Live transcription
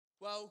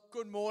Well,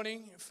 good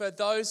morning. For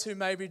those who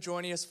may be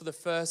joining us for the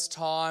first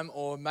time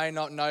or may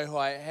not know who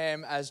I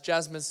am, as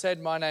Jasmine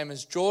said, my name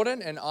is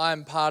Jordan and I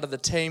am part of the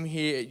team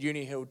here at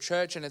Uni Hill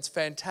Church, and it's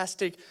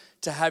fantastic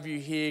to have you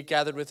here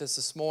gathered with us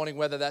this morning,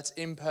 whether that's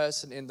in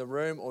person in the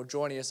room or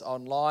joining us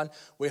online.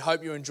 We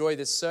hope you enjoy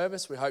this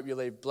service. We hope you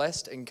leave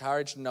blessed,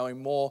 encouraged,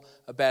 knowing more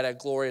about our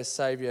glorious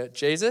Saviour,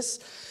 Jesus.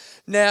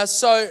 Now,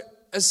 so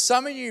as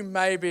some of you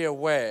may be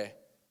aware,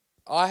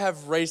 I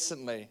have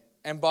recently,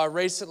 and by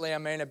recently I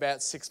mean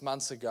about 6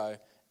 months ago,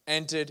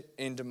 entered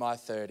into my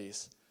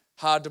 30s.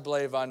 Hard to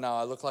believe, I know.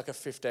 I look like a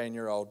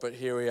 15-year-old, but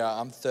here we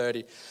are. I'm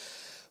 30.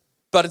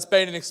 But it's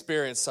been an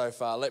experience so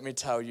far, let me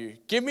tell you.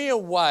 Give me a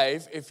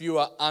wave if you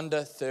are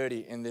under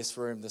 30 in this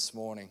room this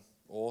morning.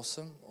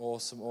 Awesome,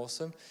 awesome,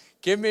 awesome.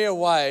 Give me a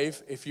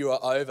wave if you are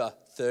over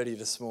 30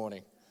 this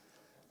morning.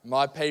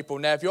 My people.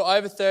 Now, if you're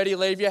over 30,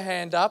 leave your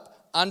hand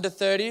up. Under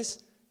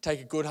 30s,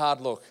 take a good hard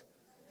look.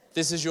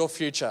 This is your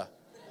future.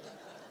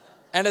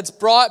 And it's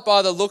bright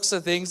by the looks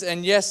of things.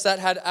 And yes, that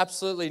had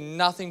absolutely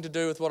nothing to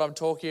do with what I'm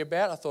talking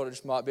about. I thought it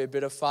just might be a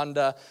bit of fun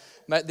to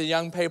make the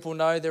young people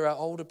know there are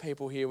older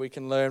people here we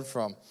can learn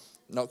from.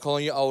 I'm not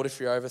calling you old if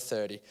you're over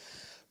 30.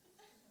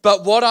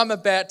 But what I'm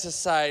about to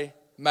say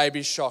may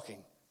be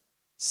shocking.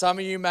 Some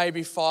of you may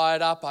be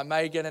fired up. I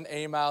may get an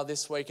email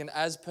this week. And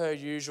as per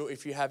usual,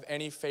 if you have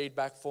any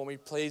feedback for me,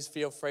 please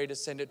feel free to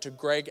send it to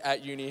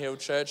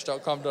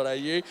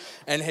greg@unihillchurch.com.au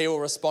and he will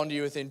respond to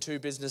you within 2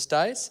 business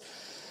days.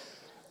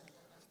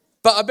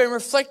 But I've been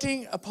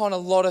reflecting upon a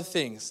lot of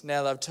things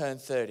now that I've turned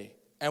 30.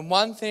 And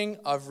one thing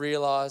I've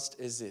realised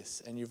is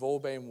this, and you've all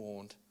been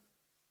warned.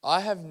 I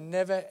have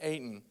never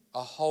eaten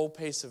a whole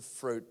piece of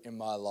fruit in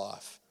my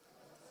life.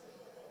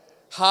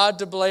 Hard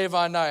to believe,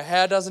 I know.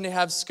 How doesn't he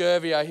have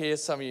scurvy, I hear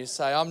some of you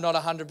say. I'm not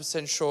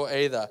 100% sure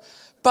either.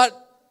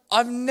 But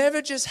I've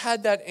never just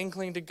had that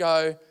inkling to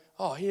go,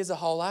 oh, here's a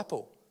whole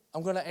apple.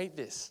 I'm going to eat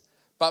this.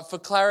 But for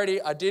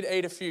clarity, I did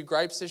eat a few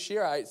grapes this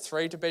year. I ate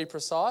 3 to be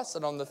precise.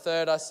 And on the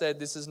 3rd, I said,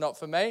 this is not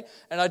for me.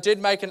 And I did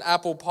make an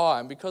apple pie.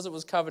 And because it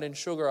was covered in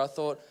sugar, I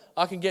thought,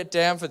 I can get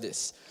down for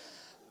this.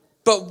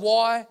 But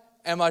why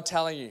am I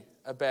telling you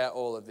about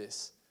all of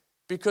this?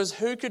 Because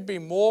who could be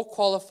more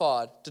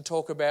qualified to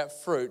talk about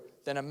fruit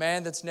than a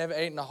man that's never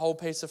eaten a whole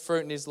piece of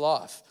fruit in his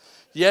life?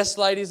 Yes,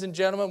 ladies and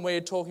gentlemen, we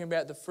are talking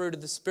about the fruit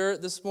of the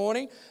Spirit this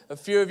morning. A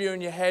few of you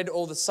in your head,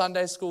 all the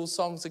Sunday school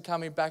songs are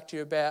coming back to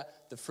you about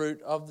the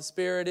fruit of the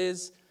Spirit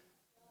is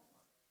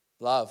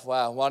love.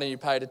 Wow, one of you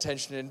paid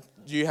attention in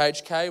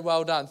UHK.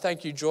 Well done.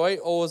 Thank you, Joy.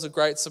 Always a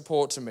great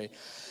support to me.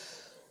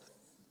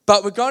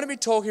 But we're going to be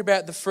talking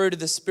about the fruit of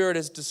the Spirit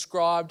as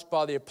described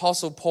by the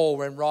Apostle Paul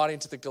when writing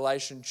to the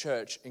Galatian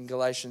church in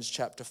Galatians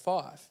chapter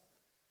 5.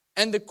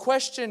 And the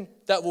question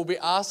that we'll be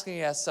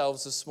asking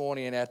ourselves this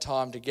morning in our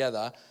time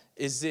together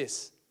is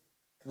this: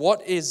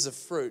 what is the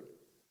fruit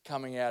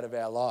coming out of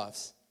our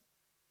lives?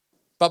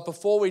 But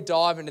before we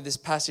dive into this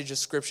passage of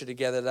Scripture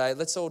together today,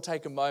 let's all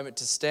take a moment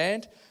to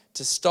stand,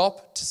 to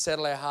stop, to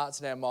settle our hearts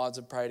and our minds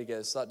and pray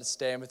together. So I'd like to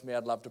stand with me.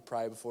 I'd love to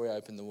pray before we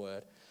open the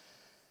Word.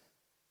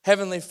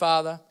 Heavenly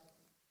Father,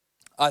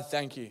 I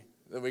thank you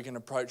that we can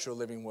approach your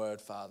living Word,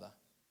 Father.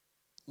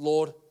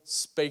 Lord,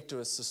 speak to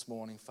us this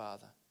morning,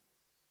 Father.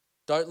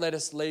 Don't let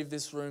us leave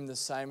this room the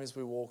same as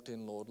we walked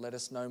in, Lord. Let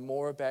us know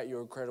more about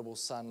your incredible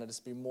Son. Let us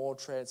be more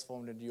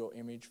transformed into your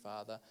image,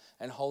 Father.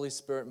 And Holy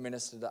Spirit,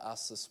 minister to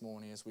us this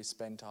morning as we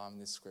spend time in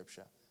this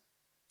Scripture.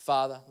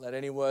 Father, let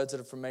any words that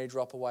are from me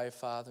drop away,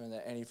 Father, and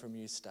let any from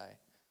you stay.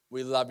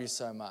 We love you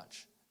so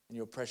much. In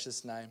your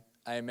precious name,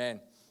 amen.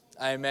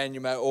 Amen.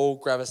 You may all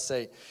grab a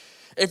seat.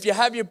 If you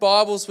have your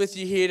Bibles with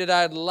you here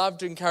today, I'd love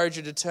to encourage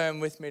you to turn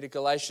with me to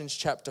Galatians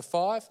chapter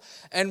 5.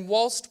 And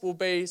whilst we'll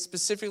be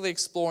specifically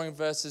exploring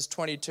verses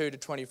 22 to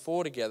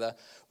 24 together,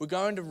 we're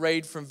going to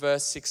read from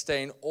verse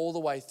 16 all the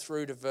way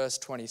through to verse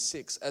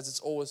 26, as it's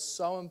always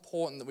so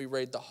important that we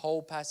read the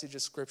whole passage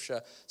of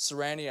Scripture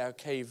surrounding our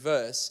key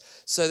verse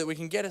so that we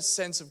can get a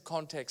sense of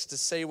context to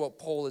see what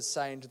Paul is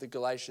saying to the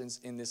Galatians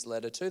in this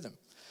letter to them.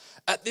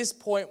 At this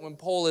point, when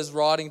Paul is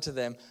writing to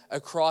them, a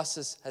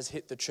crisis has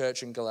hit the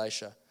church in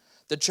Galatia.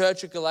 The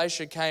church of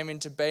Galatia came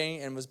into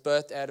being and was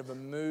birthed out of a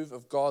move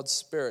of God's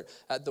Spirit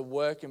at the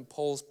work in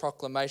Paul's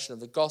proclamation of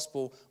the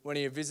gospel when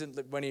he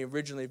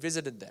originally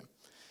visited them.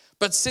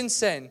 But since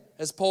then,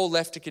 as Paul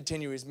left to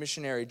continue his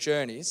missionary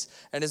journeys,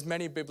 and as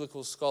many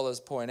biblical scholars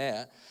point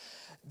out,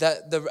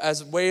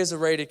 as we as a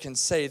reader can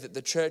see that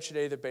the church had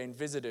either been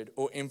visited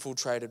or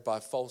infiltrated by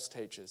false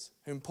teachers,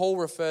 whom Paul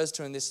refers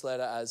to in this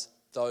letter as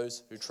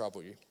those who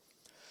trouble you.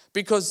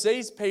 Because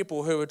these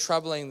people who were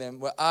troubling them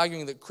were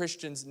arguing that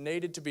Christians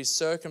needed to be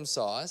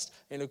circumcised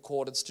in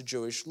accordance to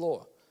Jewish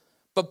law.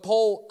 But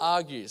Paul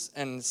argues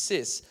and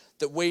insists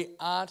that we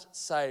aren't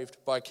saved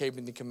by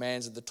keeping the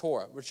commands of the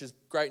Torah, which is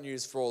great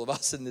news for all of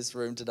us in this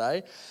room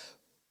today,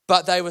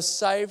 but they were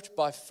saved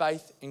by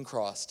faith in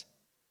Christ.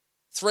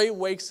 3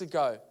 weeks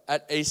ago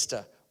at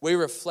Easter, we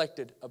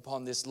reflected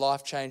upon this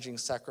life-changing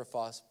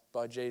sacrifice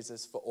by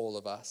Jesus for all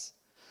of us.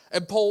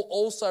 And Paul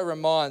also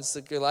reminds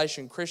the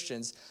Galatian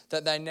Christians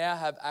that they now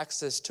have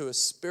access to a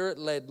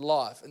spirit-led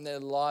life and their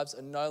lives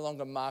are no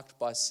longer marked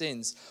by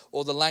sins,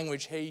 or the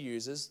language he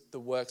uses, the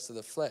works of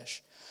the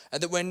flesh.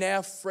 And that we're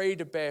now free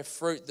to bear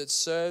fruit that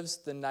serves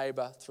the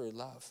neighbour through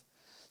love.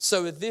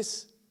 So with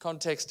this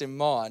context in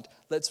mind,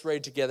 let's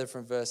read together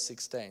from verse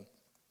 16.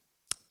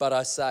 But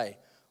I say,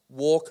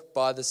 walk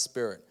by the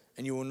Spirit,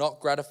 and you will not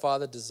gratify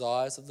the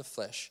desires of the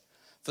flesh.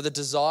 For the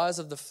desires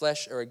of the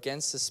flesh are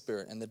against the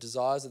Spirit, and the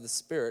desires of the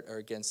Spirit are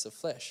against the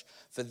flesh.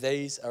 For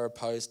these are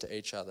opposed to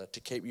each other, to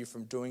keep you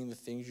from doing the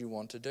things you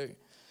want to do.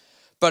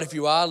 But if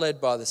you are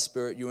led by the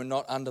Spirit, you are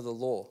not under the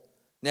law.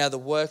 Now the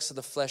works of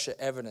the flesh are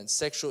evident: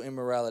 sexual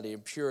immorality,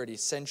 impurity,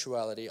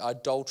 sensuality,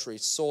 idolatry,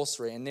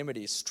 sorcery,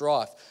 enmity,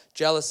 strife,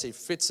 jealousy,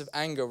 fits of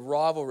anger,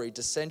 rivalry,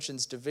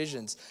 dissensions,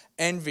 divisions,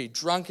 envy,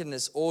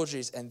 drunkenness,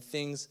 orgies, and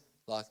things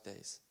like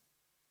these.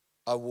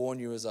 I warn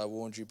you, as I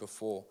warned you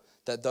before,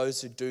 that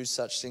those who do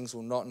such things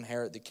will not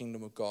inherit the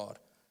kingdom of God.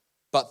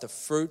 But the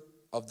fruit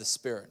of the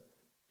Spirit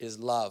is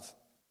love,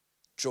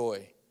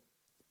 joy,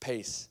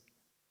 peace,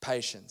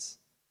 patience,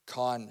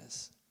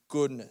 kindness,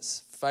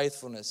 goodness,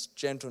 faithfulness,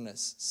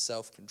 gentleness,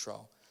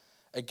 self-control.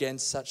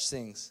 Against such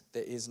things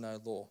there is no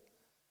law.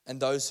 And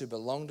those who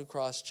belong to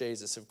Christ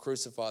Jesus have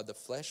crucified the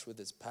flesh with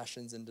its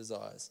passions and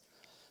desires.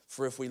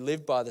 For if we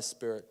live by the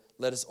Spirit,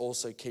 let us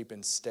also keep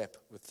in step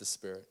with the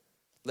Spirit.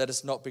 Let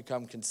us not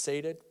become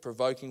conceited,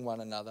 provoking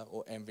one another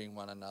or envying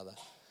one another.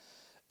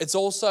 It's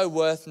also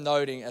worth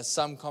noting, as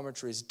some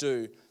commentaries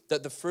do,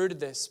 that the fruit of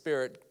the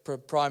Spirit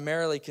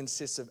primarily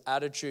consists of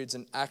attitudes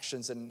and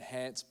actions that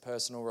enhance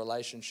personal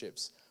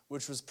relationships,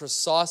 which was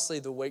precisely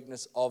the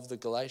weakness of the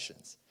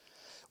Galatians.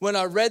 When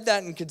I read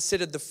that and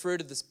considered the fruit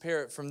of the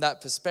Spirit from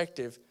that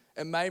perspective,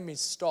 it made me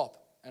stop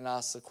and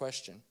ask the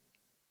question,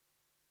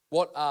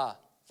 what are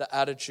the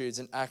attitudes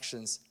and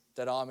actions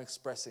that I'm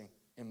expressing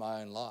in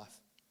my own life?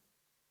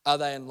 Are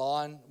they in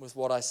line with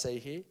what I see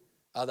here?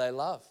 Are they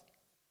love,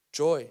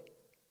 joy,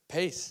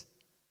 peace,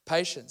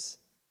 patience,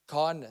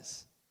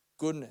 kindness,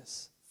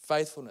 goodness,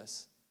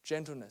 faithfulness,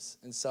 gentleness,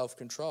 and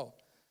self-control?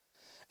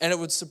 And it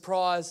would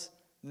surprise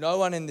no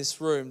one in this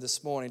room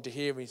this morning to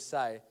hear me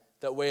say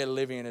that we are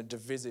living in a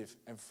divisive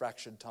and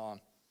fractured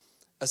time,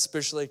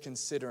 especially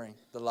considering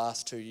the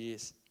last 2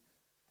 years.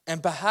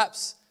 And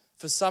perhaps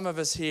for some of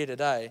us here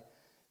today,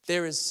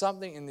 there is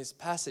something in this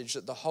passage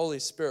that the Holy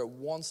Spirit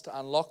wants to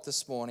unlock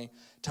this morning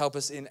to help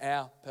us in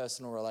our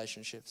personal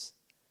relationships.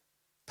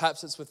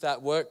 Perhaps it's with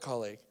that work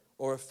colleague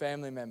or a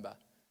family member.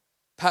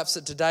 Perhaps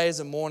that today is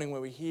a morning where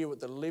we hear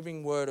what the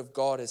living Word of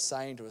God is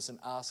saying to us and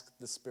ask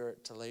the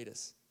Spirit to lead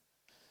us.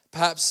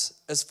 Perhaps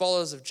as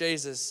followers of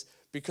Jesus,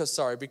 because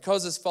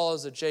as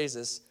followers of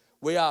Jesus,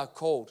 we are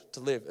called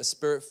to live a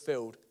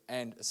Spirit-filled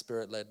and a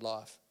Spirit-led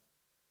life.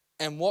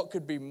 And what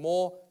could be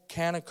more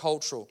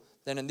countercultural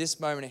than in this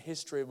moment of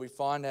history we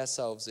find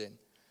ourselves in?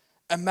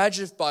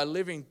 Imagine if by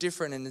living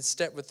different and in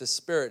step with the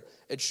Spirit,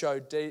 it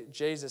showed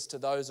Jesus to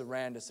those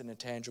around us in a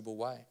tangible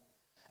way.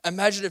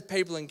 Imagine if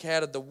people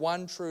encountered the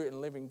one true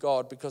and living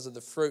God because of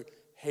the fruit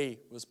He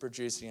was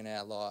producing in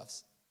our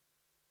lives.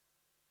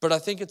 But I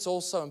think it's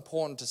also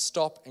important to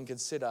stop and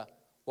consider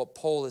what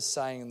Paul is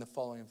saying in the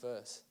following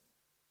verse.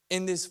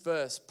 In this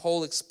verse,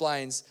 Paul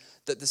explains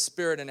that the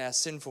Spirit and our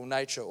sinful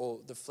nature, or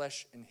the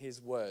flesh in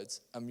his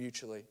words, are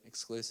mutually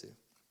exclusive.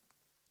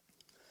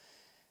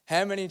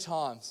 How many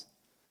times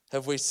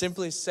have we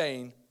simply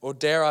seen, or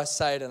dare I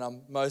say it, and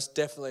I'm most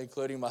definitely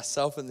including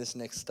myself in this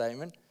next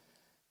statement,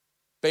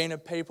 been a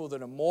people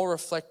that are more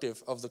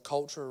reflective of the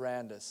culture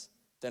around us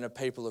than a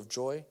people of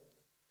joy,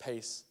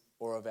 peace,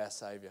 or of our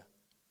Saviour?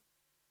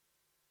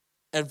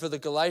 And for the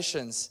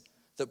Galatians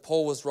that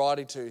Paul was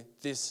writing to,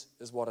 this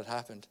is what had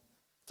happened.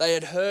 They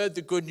had heard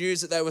the good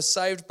news that they were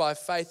saved by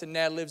faith and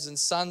now lives in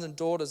sons and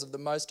daughters of the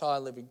Most High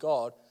living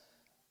God,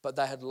 but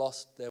they had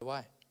lost their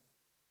way.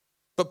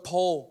 But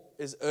Paul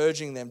is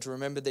urging them to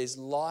remember these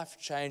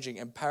life-changing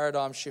and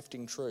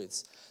paradigm-shifting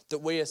truths, that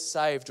we are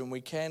saved and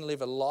we can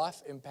live a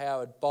life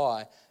empowered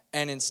by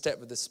and in step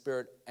with the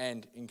Spirit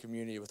and in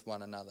community with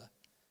one another.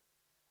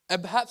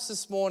 And perhaps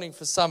this morning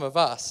for some of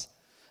us,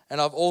 and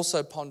I've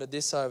also pondered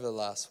this over the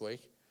last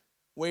week,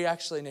 we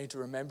actually need to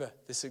remember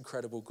this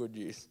incredible good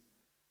news.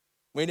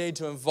 We need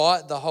to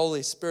invite the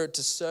Holy Spirit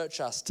to search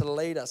us, to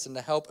lead us, and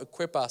to help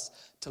equip us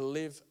to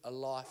live a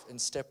life in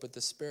step with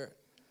the Spirit.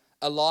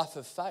 A life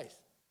of faith,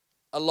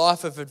 a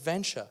life of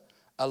adventure,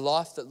 a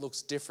life that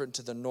looks different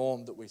to the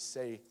norm that we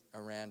see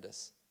around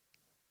us.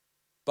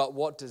 But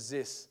what does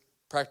this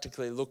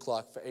practically look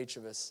like for each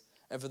of us?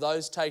 And for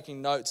those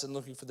taking notes and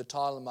looking for the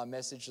title of my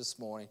message this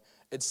morning,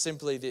 it's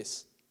simply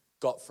this: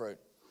 got fruit.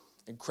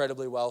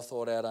 Incredibly well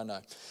thought out, I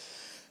know.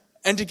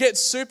 And to get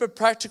super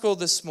practical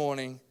this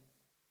morning,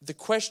 the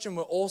question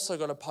we're also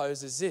going to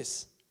pose is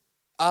this: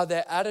 are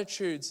there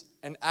attitudes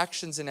and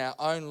actions in our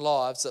own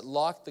lives that,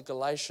 like the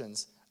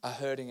Galatians, are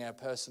hurting our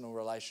personal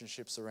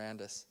relationships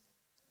around us?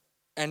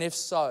 And if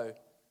so,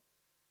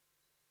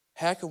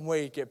 how can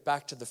we get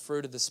back to the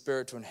fruit of the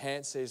Spirit to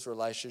enhance these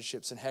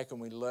relationships, and how can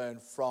we learn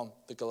from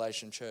the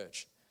Galatian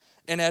church?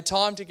 In our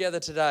time together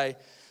today,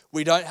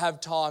 we don't have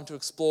time to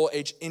explore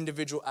each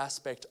individual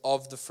aspect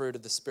of the fruit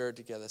of the Spirit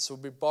together. So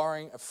we'll be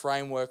borrowing a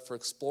framework for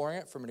exploring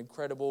it from an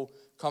incredible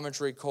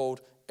commentary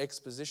called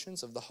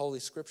Expositions of the Holy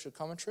Scripture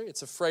Commentary.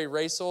 It's a free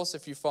resource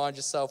if you find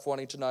yourself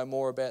wanting to know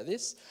more about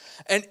this.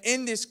 And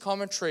in this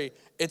commentary,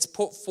 it's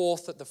put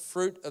forth that the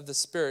fruit of the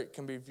Spirit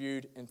can be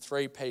viewed in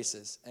three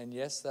pieces. And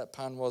yes, that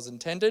pun was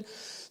intended.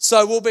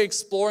 So we'll be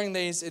exploring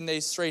these in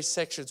these three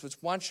sections, which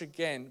once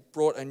again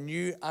brought a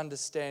new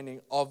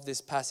understanding of this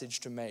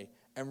passage to me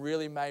and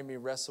really made me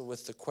wrestle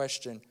with the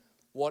question,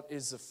 what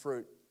is the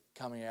fruit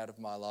coming out of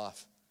my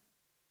life?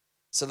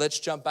 So let's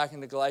jump back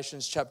into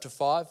Galatians chapter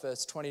 5,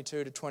 verse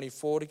 22 to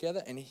 24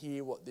 together and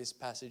hear what this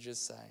passage is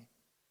saying.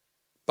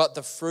 But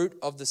the fruit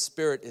of the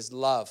Spirit is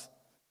love,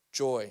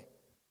 joy,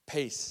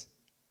 peace,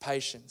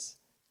 patience,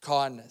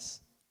 kindness,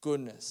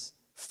 goodness,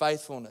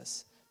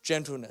 faithfulness,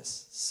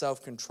 gentleness,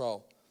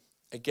 self-control.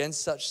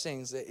 Against such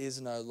things there is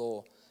no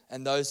law.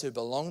 And those who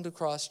belong to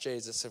Christ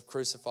Jesus have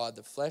crucified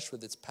the flesh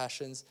with its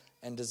passions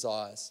and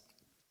desires.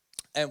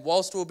 And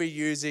whilst we'll be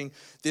using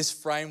this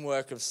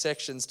framework of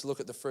sections to look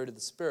at the fruit of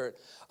the Spirit,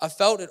 I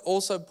felt it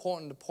also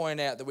important to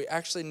point out that we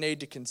actually need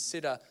to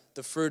consider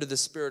the fruit of the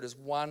Spirit as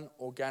one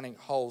organic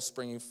whole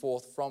springing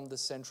forth from the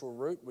central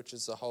root, which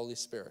is the Holy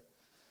Spirit.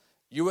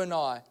 You and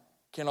I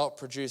cannot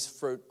produce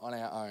fruit on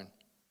our own.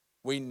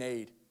 We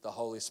need the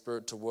Holy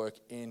Spirit to work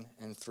in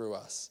and through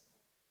us.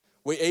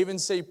 We even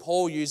see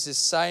Paul use this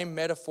same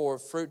metaphor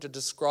of fruit to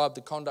describe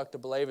the conduct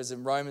of believers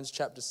in Romans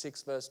chapter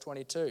 6, verse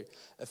 22,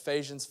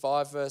 Ephesians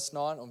 5, verse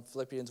 9, and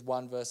Philippians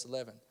 1, verse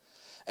 11.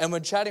 And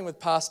when chatting with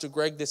Pastor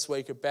Greg this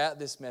week about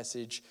this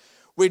message,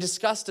 we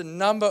discussed a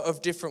number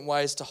of different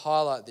ways to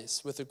highlight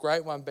this, with a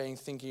great one being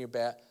thinking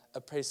about a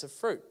piece of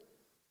fruit.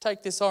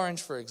 Take this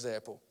orange, for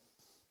example.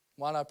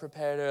 One I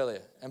prepared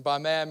earlier. And by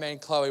me, I mean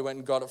Chloe went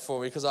and got it for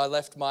me because I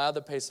left my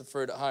other piece of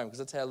fruit at home because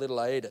that's how little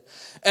I eat it.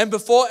 And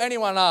before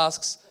anyone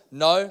asks,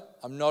 no,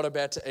 I'm not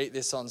about to eat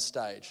this on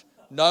stage.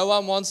 No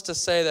one wants to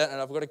see that, and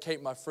I've got to keep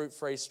my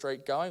fruit-free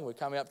streak going. We're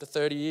coming up to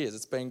 30 years.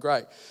 It's been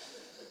great.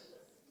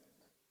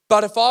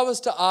 But if I was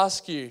to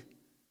ask you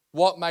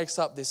what makes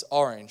up this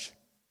orange,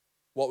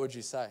 what would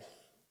you say?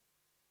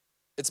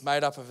 It's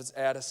made up of its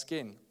outer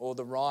skin, or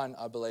the rind,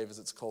 I believe as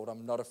it's called.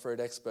 I'm not a fruit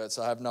expert,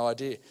 so I have no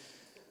idea.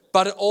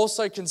 But it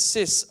also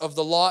consists of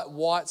the light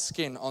white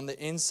skin on the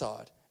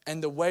inside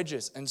and the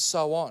wedges and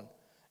so on.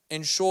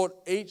 In short,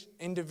 each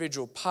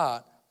individual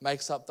part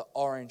makes up the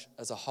orange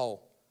as a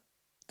whole.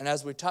 And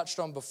as we touched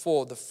on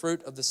before, the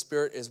fruit of the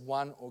Spirit is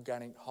one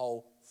organic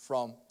whole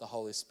from the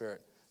Holy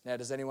Spirit. Now,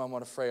 does anyone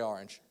want a free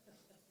orange?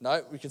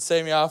 No? You can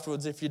see me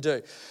afterwards if you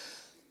do.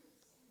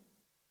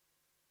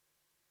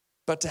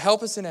 But to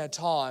help us in our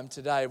time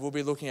today, we'll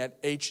be looking at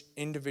each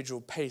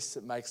individual piece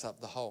that makes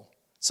up the whole.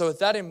 So with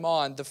that in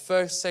mind, the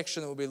first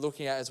section that we'll be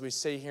looking at, as we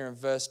see here in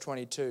verse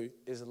 22,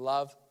 is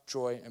love,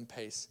 joy, and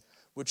peace,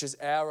 which is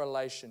our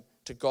relation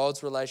to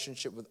God's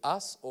relationship with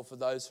us, or for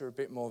those who are a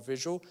bit more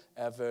visual,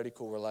 our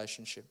vertical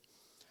relationship.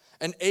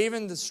 And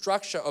even the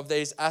structure of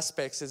these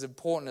aspects is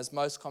important, as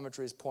most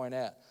commentaries point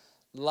out.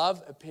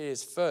 Love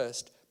appears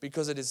first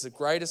because it is the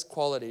greatest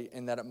quality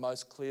in that it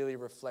most clearly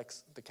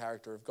reflects the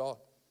character of God.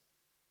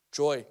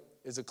 Joy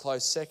is a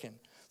close second.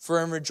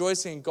 For in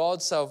rejoicing in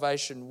God's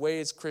salvation, we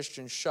as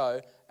Christians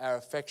show our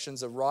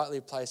affections are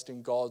rightly placed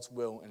in God's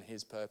will and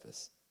His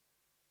purpose.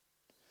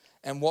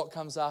 And what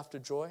comes after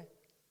joy?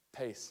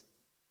 Peace.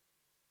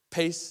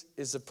 Peace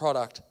is the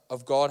product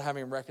of God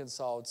having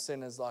reconciled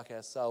sinners like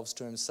ourselves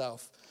to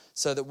Himself,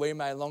 so that we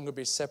may no longer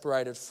be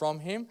separated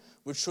from Him,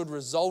 which should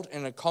result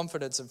in a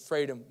confidence and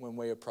freedom when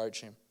we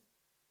approach Him.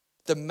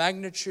 The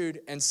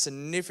magnitude and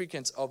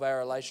significance of our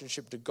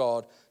relationship to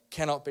God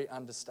cannot be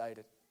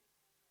understated.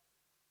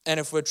 And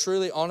if we're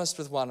truly honest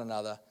with one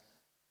another,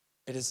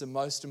 it is the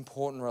most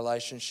important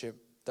relationship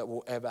that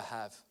we'll ever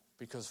have,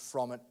 because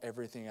from it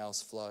everything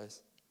else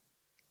flows.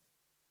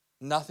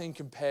 Nothing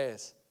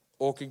compares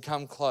or can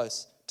come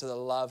close to the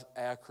love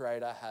our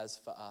Creator has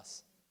for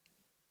us.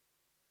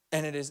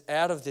 And it is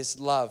out of this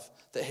love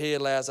that He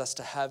allows us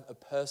to have a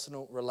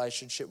personal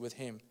relationship with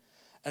Him.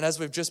 And as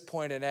we've just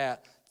pointed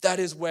out, that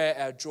is where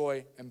our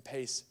joy and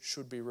peace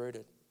should be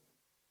rooted.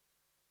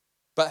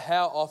 But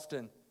how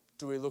often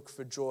do we look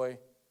for joy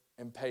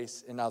and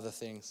peace in other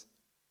things?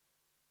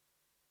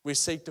 We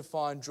seek to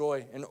find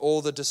joy in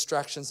all the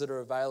distractions that are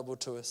available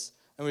to us.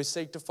 And we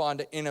seek to find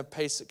an inner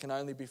peace that can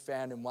only be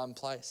found in one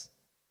place.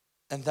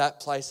 And that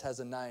place has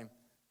a name,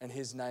 and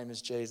His name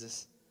is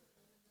Jesus.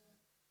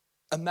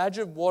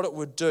 Imagine what it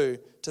would do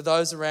to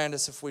those around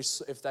us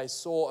if they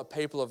saw a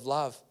people of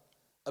love,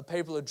 a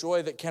people of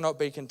joy that cannot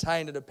be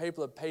contained, and a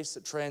people of peace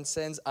that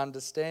transcends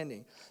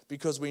understanding,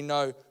 because we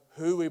know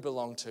who we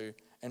belong to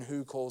and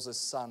who calls us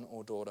son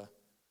or daughter.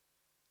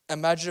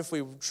 Imagine if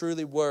we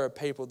truly were a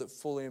people that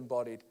fully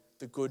embodied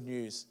the good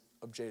news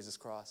of Jesus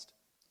Christ.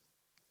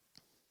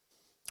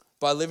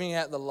 By living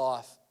out the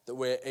life that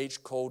we're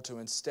each called to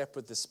in step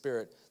with the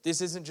Spirit,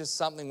 this isn't just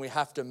something we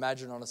have to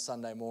imagine on a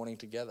Sunday morning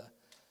together.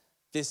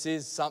 This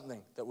is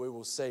something that we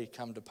will see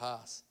come to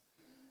pass.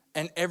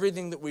 And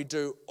everything that we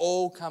do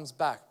all comes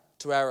back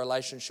to our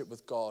relationship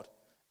with God.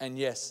 And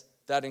yes,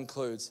 that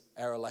includes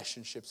our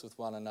relationships with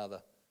one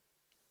another.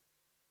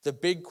 The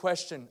big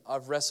question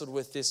I've wrestled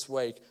with this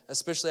week,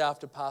 especially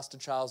after Pastor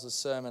Charles's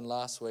sermon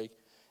last week,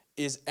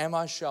 is, am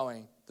I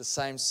showing the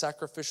same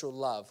sacrificial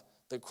love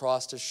that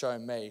Christ has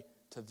shown me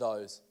to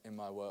those in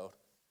my world?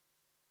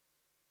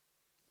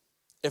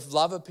 If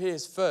love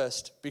appears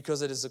first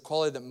because it is the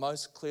quality that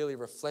most clearly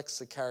reflects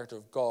the character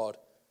of God,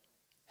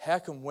 how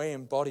can we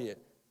embody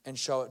it and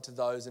show it to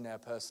those in our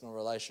personal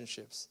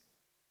relationships?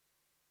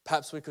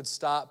 Perhaps we could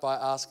start by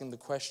asking the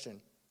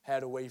question, how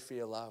do we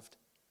feel loved?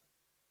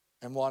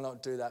 And why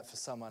not do that for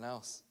someone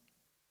else?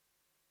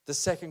 The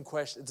second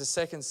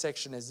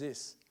section is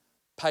this: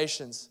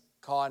 patience,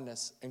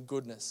 kindness, and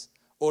goodness.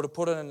 Or to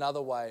put it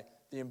another way,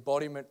 the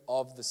embodiment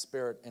of the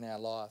Spirit in our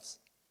lives.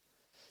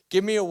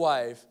 Give me a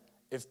wave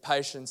if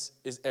patience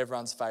is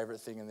everyone's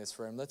favourite thing in this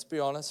room. Let's be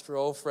honest, we're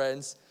all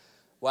friends.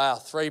 Wow,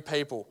 3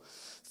 people.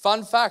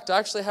 Fun fact, I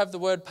actually have the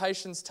word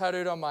patience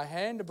tattooed on my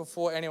hand.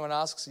 Before anyone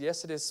asks,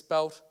 yes, it is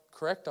spelt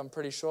correct. I'm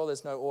pretty sure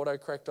there's no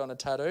autocorrect on a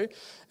tattoo.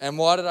 And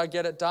why did I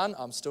get it done?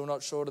 I'm still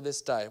not sure to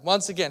this day.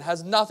 Once again,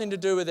 has nothing to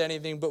do with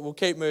anything, but we'll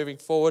keep moving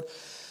forward.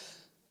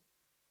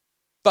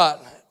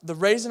 But the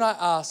reason I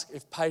ask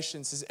if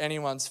patience is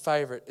anyone's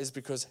favourite is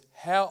because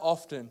how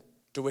often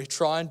do we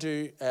try and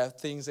do our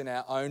things in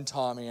our own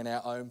timing and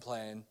our own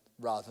plan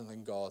rather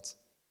than God's?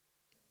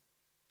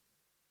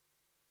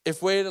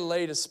 If we're to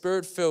lead a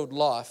Spirit-filled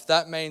life,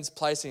 that means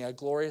placing our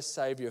glorious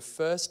Saviour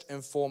first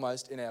and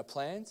foremost in our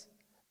plans,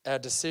 our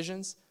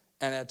decisions,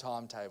 and our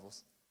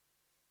timetables.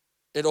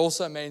 It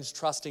also means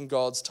trusting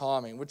God's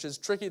timing, which is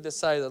tricky to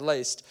say the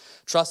least.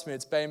 Trust me,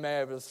 it's been me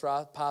over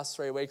the past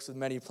 3 weeks with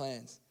many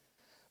plans.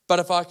 But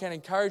if I can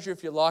encourage you,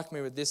 if you're like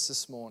me with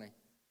this morning,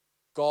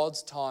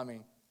 God's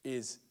timing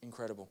is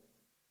incredible.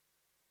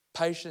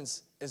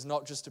 Patience is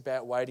not just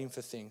about waiting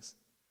for things.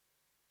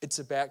 It's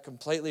about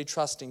completely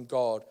trusting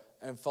God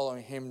and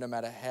following Him no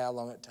matter how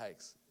long it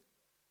takes.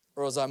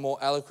 Or as I more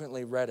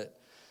eloquently read it,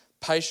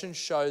 patience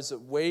shows that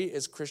we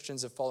as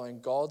Christians are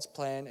following God's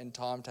plan and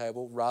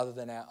timetable rather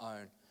than our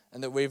own,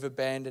 and that we've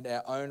abandoned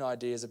our own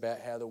ideas about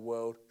how the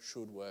world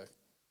should work.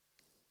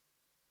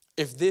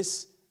 If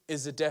this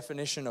is the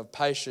definition of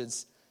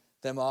patience,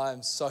 then I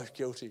am so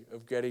guilty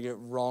of getting it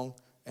wrong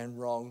and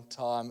wrong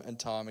time and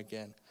time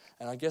again.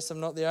 And I guess I'm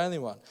not the only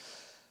one.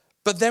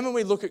 But then when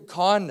we look at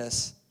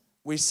kindness,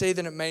 we see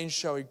that it means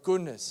showing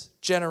goodness,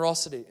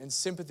 generosity, and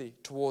sympathy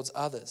towards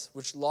others,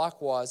 which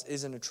likewise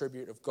is an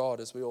attribute of God,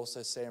 as we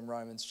also see in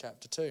Romans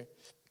chapter 2.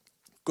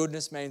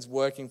 Goodness means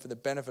working for the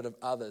benefit of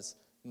others,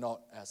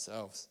 not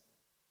ourselves.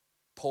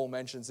 Paul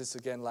mentions this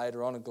again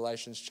later on in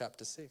Galatians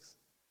chapter 6.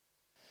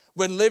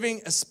 When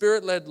living a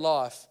Spirit-led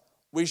life,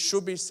 we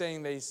should be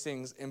seeing these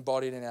things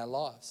embodied in our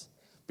lives.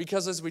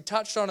 Because as we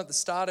touched on at the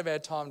start of our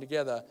time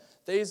together,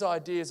 these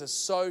ideas are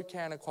so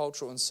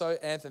countercultural and so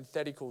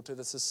antithetical to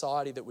the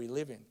society that we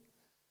live in.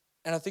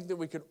 And I think that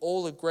we could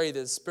all agree that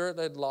a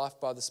Spirit-led life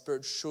by the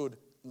Spirit should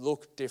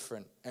look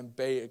different and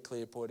be a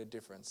clear point of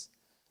difference.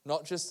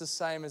 Not just the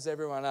same as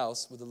everyone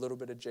else with a little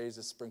bit of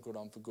Jesus sprinkled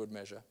on for good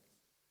measure.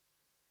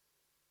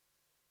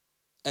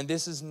 And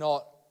this is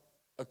not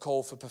a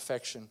call for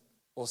perfection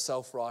or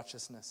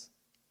self-righteousness.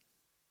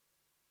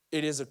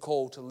 It is a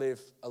call to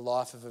live a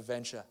life of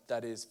adventure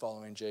that is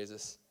following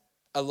Jesus.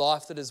 A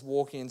life that is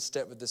walking in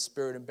step with the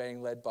Spirit and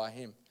being led by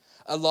Him.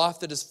 A life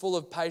that is full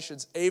of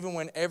patience even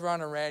when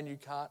everyone around you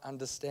can't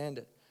understand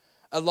it.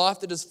 A life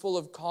that is full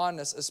of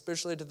kindness,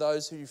 especially to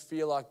those who you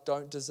feel like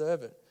don't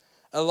deserve it.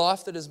 A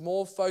life that is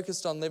more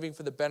focused on living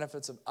for the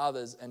benefits of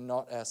others and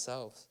not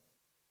ourselves.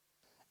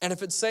 And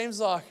if it seems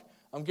like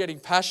I'm getting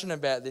passionate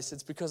about this,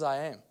 it's because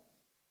I am.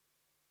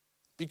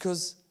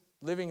 Because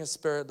living a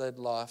Spirit-led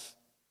life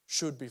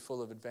should be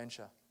full of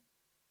adventure.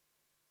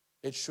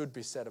 It should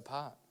be set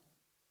apart.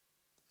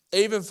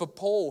 Even for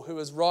Paul, who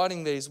was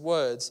writing these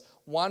words,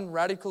 one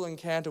radical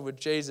encounter with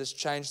Jesus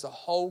changed the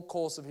whole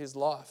course of his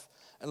life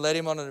and led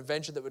him on an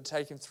adventure that would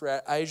take him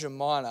throughout Asia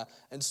Minor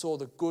and saw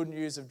the good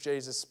news of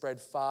Jesus spread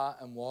far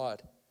and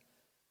wide.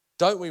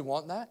 Don't we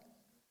want that?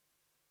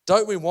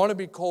 Don't we want to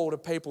be called a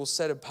people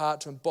set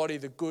apart to embody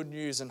the good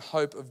news and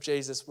hope of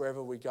Jesus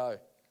wherever we go?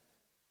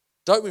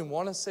 Don't we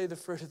want to see the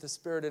fruit of the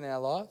Spirit in our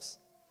lives?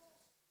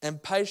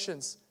 And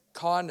patience,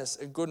 kindness,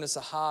 and goodness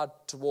are hard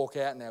to walk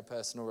out in our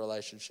personal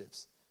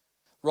relationships.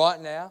 Right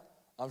now,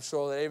 I'm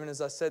sure that even as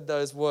I said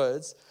those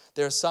words,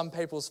 there are some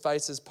people's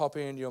faces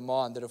popping into your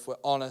mind that if we're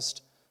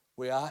honest,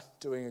 we aren't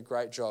doing a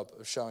great job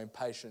of showing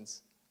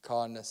patience,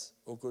 kindness,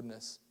 or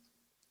goodness.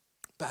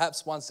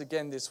 Perhaps once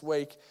again this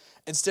week,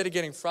 instead of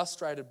getting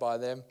frustrated by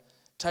them,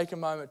 take a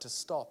moment to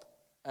stop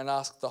and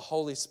ask the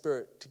Holy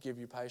Spirit to give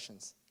you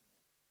patience.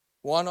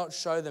 Why not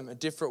show them a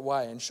different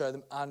way and show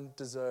them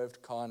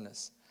undeserved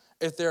kindness?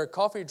 If they're a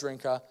coffee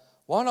drinker,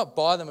 why not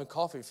buy them a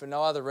coffee for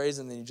no other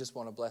reason than you just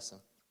want to bless them?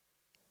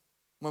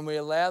 When we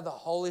allow the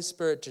Holy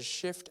Spirit to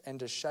shift and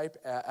to shape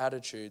our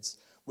attitudes,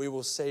 we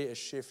will see a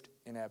shift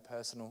in our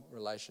personal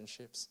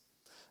relationships.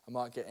 I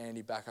might get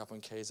Andy back up on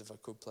keys if I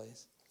could,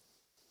 please.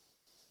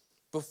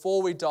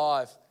 Before we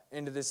dive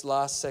into this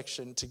last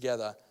section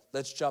together,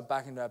 let's jump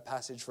back into our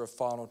passage for a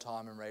final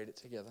time and read it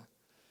together.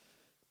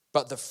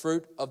 But the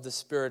fruit of the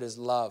Spirit is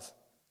love,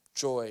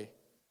 joy,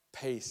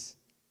 peace,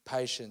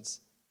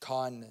 patience,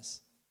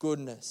 kindness,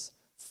 goodness,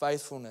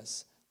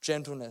 faithfulness,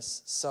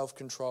 gentleness,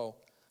 self-control.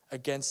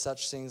 Against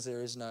such things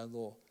there is no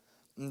law.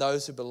 And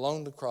those who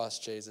belong to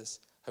Christ Jesus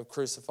have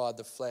crucified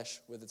the flesh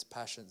with its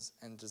passions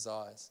and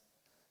desires.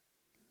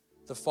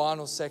 The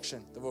final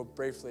section that we're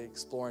briefly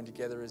exploring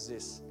together is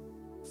this: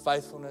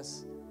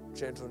 faithfulness,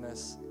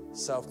 gentleness,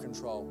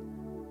 self-control.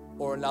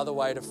 Or another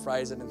way to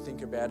phrase it and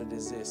think about it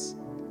is this: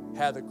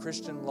 how the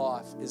Christian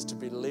life is to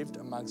be lived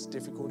amongst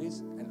difficulties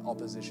and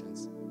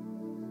oppositions.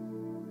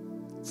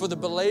 For the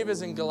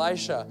believers in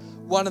Galatia,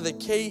 one of the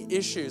key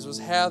issues was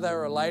how they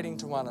were relating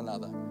to one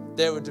another.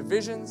 There were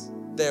divisions,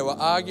 there were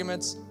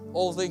arguments,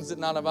 all things that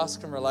none of us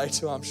can relate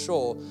to, I'm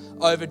sure,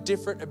 over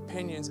different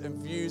opinions and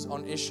views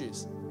on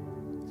issues.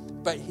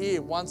 But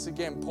here, once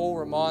again, Paul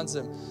reminds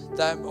them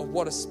of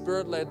what a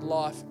Spirit-led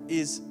life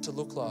is to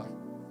look like.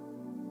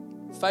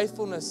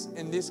 Faithfulness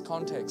in this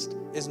context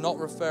is not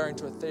referring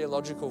to a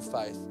theological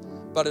faith,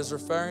 but is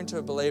referring to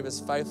a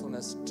believer's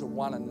faithfulness to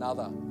one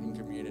another in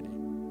community.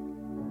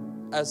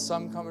 As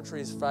some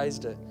commentaries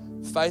phrased it,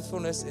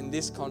 faithfulness in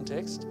this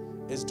context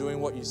is doing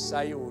what you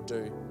say you will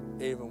do,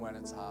 even when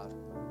it's hard.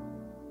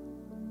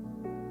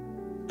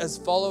 As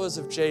followers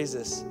of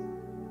Jesus,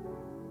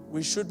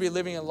 we should be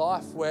living a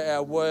life where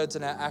our words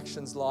and our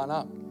actions line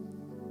up.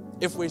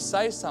 If we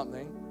say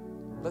something,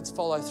 let's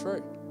follow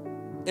through.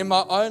 In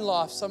my own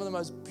life, some of the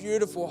most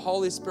beautiful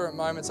Holy Spirit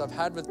moments I've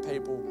had with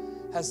people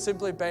has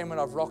simply been when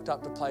I've rocked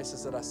up to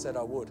places that I said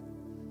I would.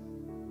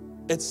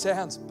 It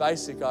sounds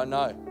basic, I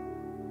know.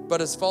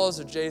 But as followers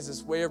of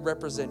Jesus, we are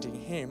representing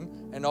Him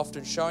and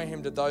often showing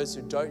Him to those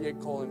who don't yet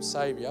call Him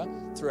Saviour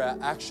through our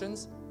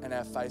actions and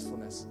our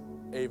faithfulness,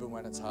 even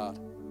when it's hard.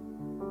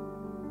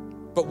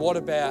 But what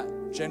about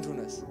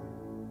gentleness?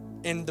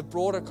 In the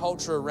broader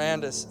culture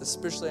around us,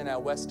 especially in our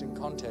Western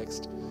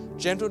context,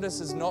 gentleness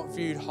is not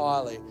viewed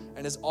highly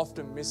and is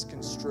often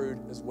misconstrued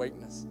as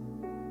weakness.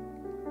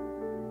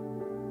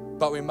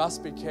 But we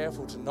must be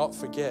careful to not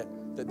forget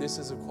that this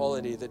is a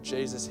quality that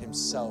Jesus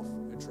Himself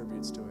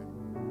attributes to Him.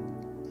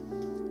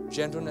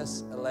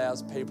 Gentleness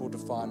allows people to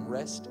find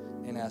rest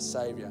in our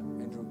Saviour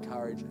and to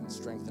encourage and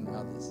strengthen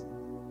others.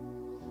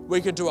 We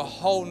could do a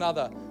whole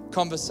nother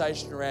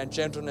conversation around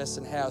gentleness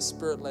and how a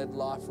Spirit-led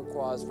life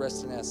requires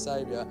rest in our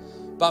Saviour,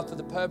 but for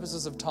the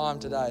purposes of time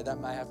today, that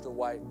may have to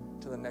wait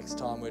till the next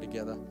time we're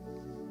together.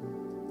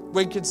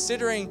 When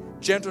considering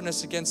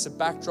gentleness against the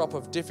backdrop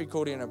of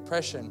difficulty and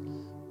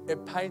oppression,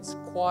 it paints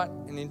quite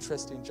an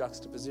interesting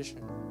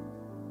juxtaposition.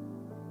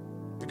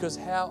 Because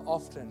how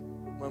often,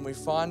 when we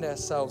find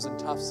ourselves in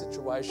tough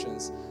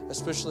situations,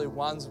 especially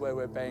ones where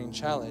we're being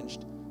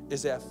challenged,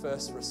 is our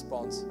first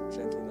response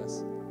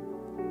gentleness?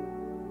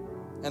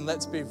 And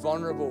let's be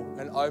vulnerable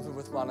and open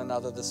with one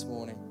another this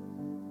morning.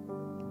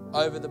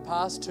 Over the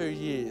past 2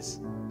 years,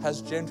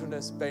 has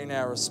gentleness been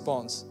our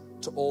response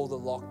to all the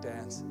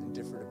lockdowns and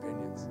different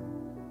opinions?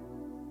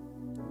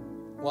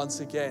 Once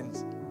again,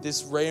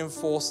 this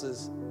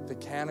reinforces the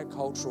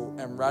countercultural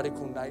and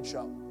radical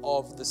nature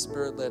of the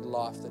Spirit-led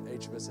life that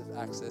each of us have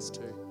access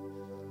to.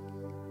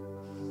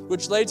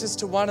 Which leads us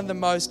to one of the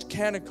most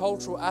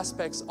countercultural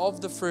aspects of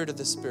the fruit of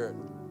the Spirit,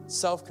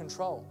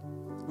 self-control,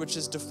 which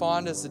is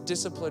defined as the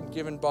discipline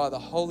given by the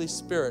Holy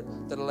Spirit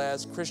that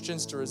allows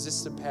Christians to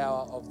resist the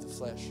power of the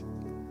flesh.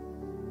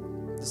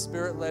 The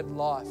Spirit-led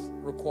life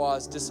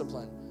requires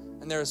discipline,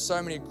 and there are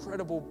so many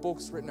incredible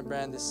books written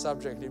around this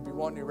subject. If you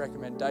want any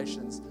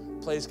recommendations,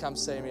 please come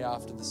see me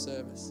after the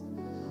service.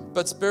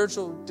 But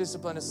spiritual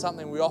discipline is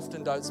something we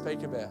often don't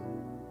speak about.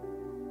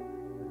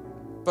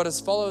 But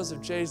as followers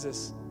of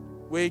Jesus,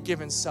 we're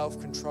given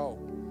self-control.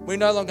 We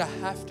no longer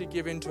have to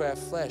give in to our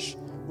flesh.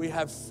 We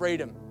have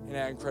freedom in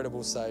our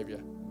incredible Saviour.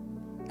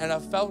 And I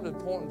felt it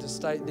important to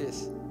state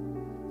this.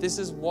 This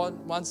is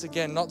once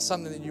again not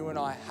something that you and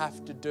I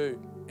have to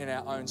do in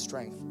our own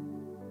strength.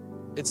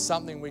 It's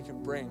something we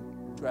can bring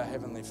to our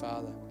Heavenly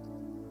Father.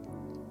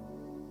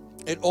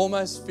 It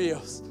almost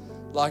feels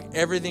like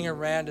everything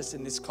around us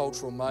in this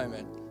cultural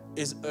moment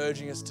is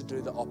urging us to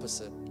do the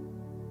opposite.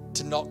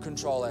 To not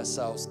control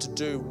ourselves, to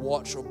do,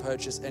 watch or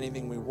purchase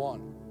anything we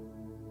want.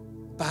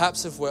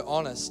 Perhaps if we're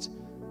honest,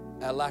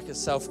 our lack of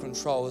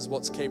self-control is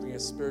what's keeping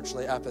us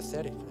spiritually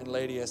apathetic and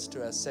leading us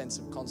to our sense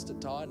of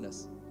constant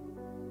tiredness.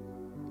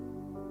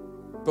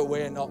 But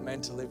we are not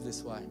meant to live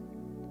this way.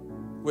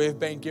 We have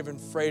been given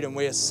freedom.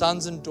 We are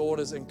sons and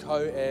daughters and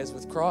co-heirs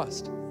with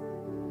Christ.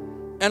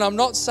 And I'm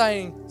not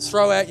saying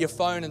throw out your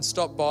phone and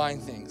stop buying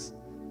things.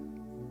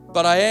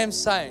 But I am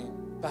saying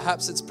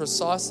perhaps it's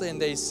precisely in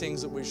these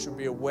things that we should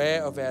be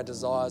aware of our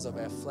desires of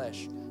our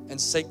flesh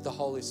and seek the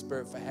Holy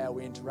Spirit for how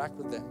we interact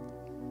with them.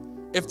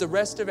 If the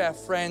rest of our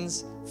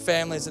friends,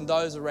 families, and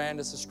those around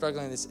us are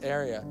struggling in this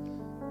area,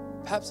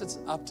 perhaps it's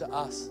up to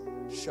us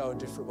to show a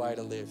different way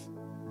to live,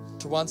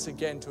 to once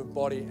again to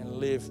embody and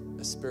live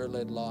a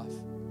Spirit-led life.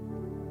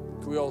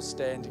 Can we all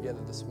stand together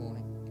this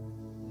morning?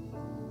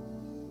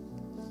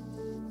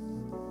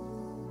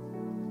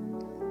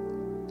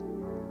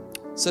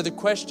 So the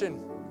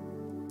question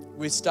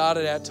we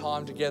started our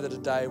time together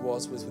today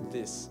was with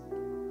this.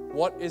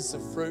 What is the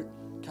fruit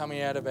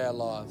coming out of our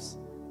lives?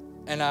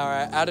 And are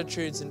our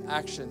attitudes and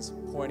actions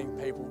pointing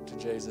people to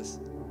Jesus?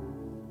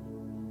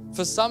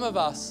 For some of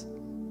us,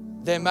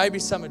 there may be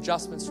some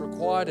adjustments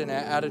required in our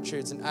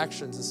attitudes and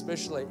actions,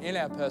 especially in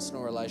our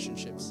personal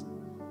relationships.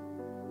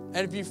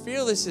 And if you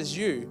feel this is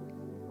you,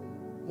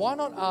 why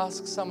not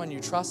ask someone you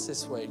trust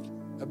this week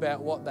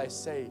about what they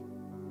see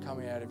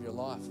coming out of your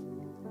life?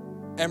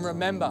 And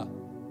remember,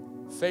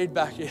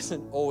 feedback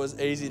isn't always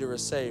easy to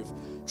receive.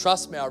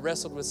 Trust me, I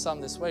wrestled with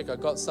some this week. I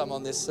got some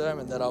on this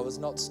sermon that I was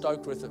not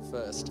stoked with at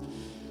first.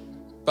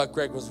 But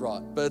Greg was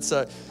right. But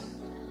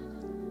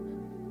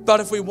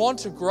if we want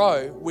to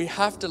grow, we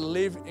have to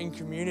live in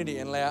community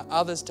and allow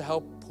others to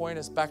help point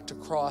us back to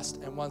Christ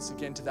and once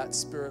again to that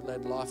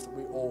Spirit-led life that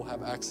we all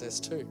have access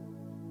to.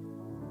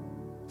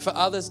 For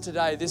others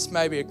today, this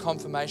may be a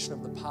confirmation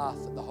of the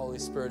path that the Holy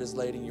Spirit is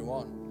leading you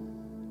on.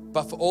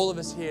 But for all of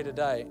us here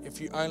today,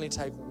 if you only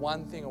take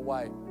one thing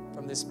away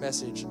from this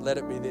message, let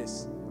it be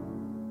this.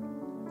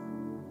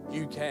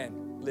 You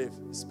can live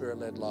a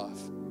Spirit-led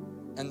life.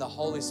 And the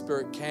Holy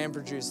Spirit can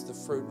produce the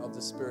fruit of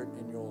the Spirit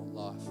in your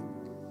life.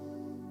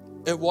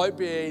 It won't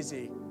be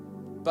easy,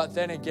 but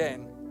then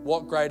again,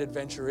 what great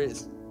adventure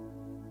is.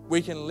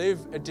 We can live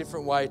a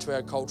different way to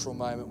our cultural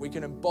moment. We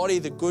can embody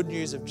the good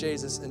news of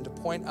Jesus and to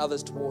point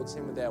others towards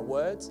Him with our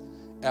words,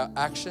 our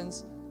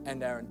actions,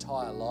 and our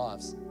entire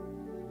lives.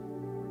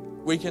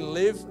 We can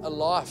live a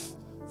life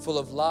full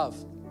of love,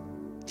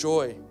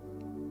 joy,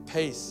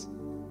 peace,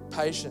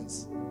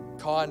 patience,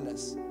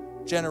 kindness,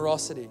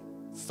 generosity,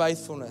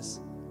 faithfulness,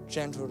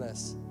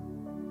 gentleness,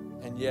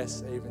 and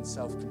yes, even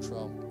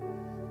self-control.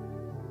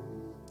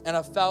 And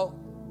I felt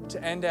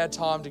to end our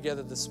time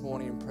together this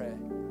morning in prayer,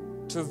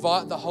 to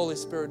invite the Holy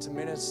Spirit to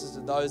minister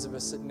to those of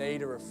us that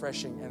need a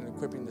refreshing and an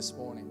equipping this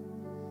morning.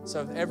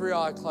 So with every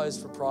eye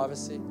closed for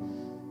privacy,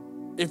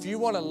 if you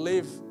want to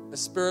live a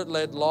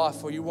Spirit-led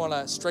life or you want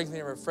to strengthen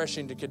and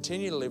refreshing to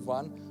continue to live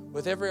one,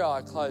 with every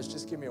eye closed,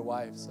 just give me a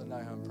wave so I know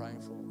who I'm praying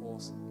for.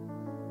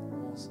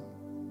 Awesome.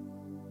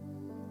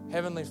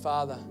 Heavenly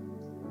Father,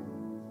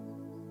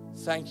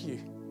 thank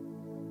you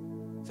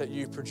that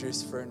you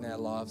produce fruit in our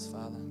lives,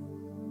 Father.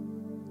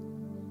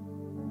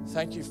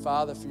 Thank you,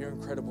 Father, for your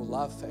incredible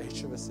love for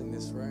each of us in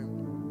this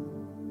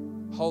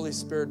room. Holy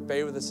Spirit,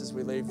 be with us as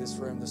we leave this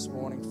room this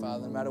morning,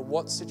 Father. No matter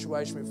what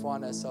situation we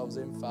find ourselves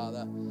in,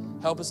 Father,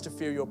 help us to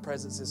feel your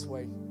presence this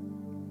week.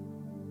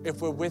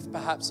 If we're with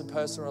perhaps a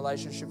personal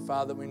relationship,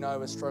 Father, that we know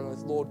we're struggling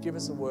with, Lord, give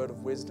us a word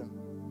of wisdom.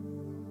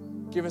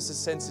 Give us a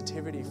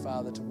sensitivity,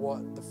 Father, to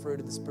what the fruit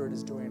of the Spirit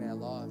is doing in our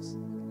lives.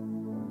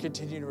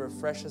 Continue to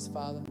refresh us,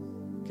 Father.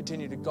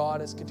 Continue to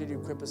guide us, continue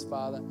to equip us,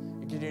 Father,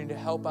 and continue to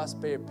help us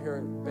be a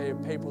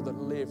people that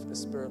live a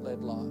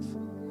Spirit-led life.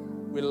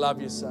 We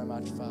love you so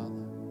much, Father.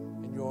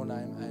 In your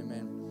name,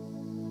 amen.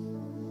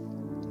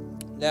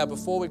 Now,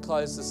 before we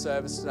close the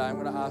service today, I'm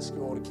going to ask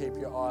you all to keep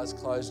your eyes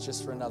closed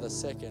just for another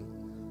second.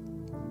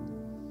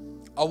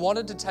 I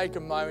wanted to take a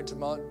moment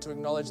to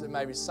acknowledge that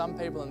maybe some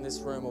people in this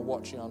room are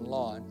watching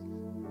online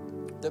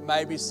that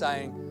may be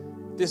saying,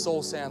 this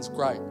all sounds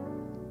great,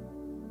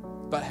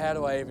 but how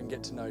do I even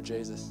get to know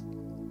Jesus?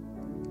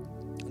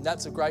 And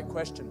that's a great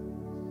question,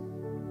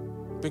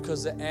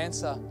 because the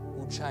answer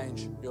will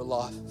change your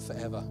life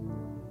forever.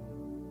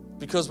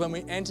 Because when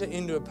we enter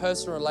into a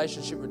personal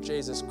relationship with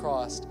Jesus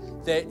Christ,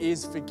 there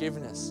is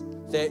forgiveness,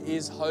 there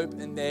is hope,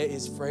 and there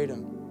is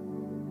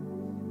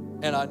freedom.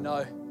 And I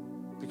know,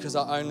 because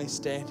I only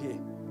stand here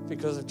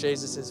because of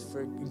Jesus'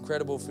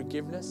 incredible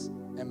forgiveness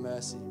and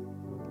mercy.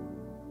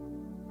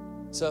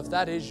 So if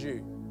that is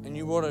you, and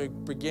you want to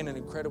begin an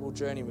incredible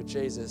journey with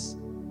Jesus,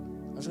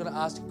 I'm just going to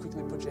ask you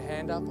quickly to put your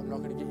hand up. I'm not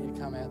going to get you to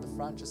come out the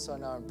front, just so I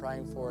know I'm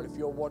praying for it. If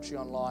you're watching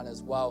online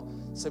as well,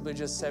 simply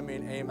just send me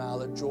an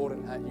email at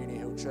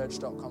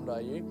jordan@unihillchurch.com.au,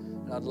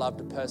 and I'd love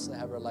to personally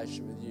have a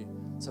relationship with you.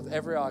 So with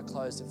every eye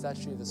closed, if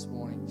that's you this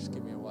morning, just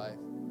give me a wave.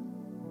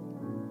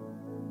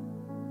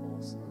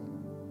 Awesome.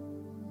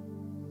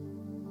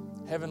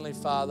 Heavenly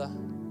Father,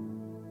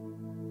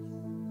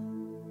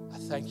 I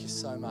thank you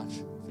so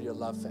much for your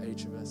love for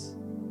each of us.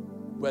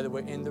 Whether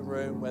we're in the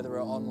room, whether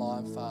we're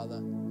online,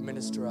 Father,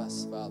 minister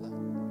us, Father.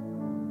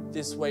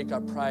 This week I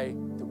pray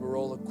that we're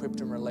all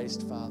equipped and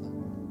released, Father.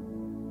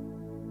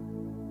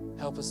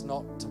 Help us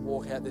not to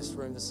walk out this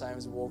room the same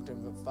as we walked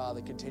in, but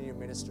Father, continue to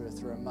minister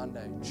through a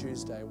Monday,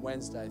 Tuesday,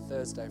 Wednesday,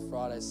 Thursday,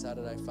 Friday,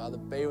 Saturday, Father.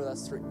 Be with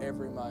us through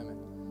every moment.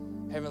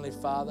 Heavenly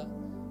Father,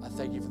 I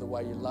thank you for the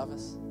way you love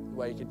us, the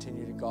way you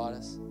continue to guide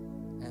us,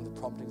 and the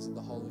promptings of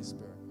the Holy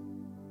Spirit.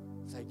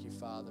 Thank you,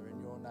 Father.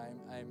 In your name,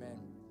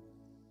 amen.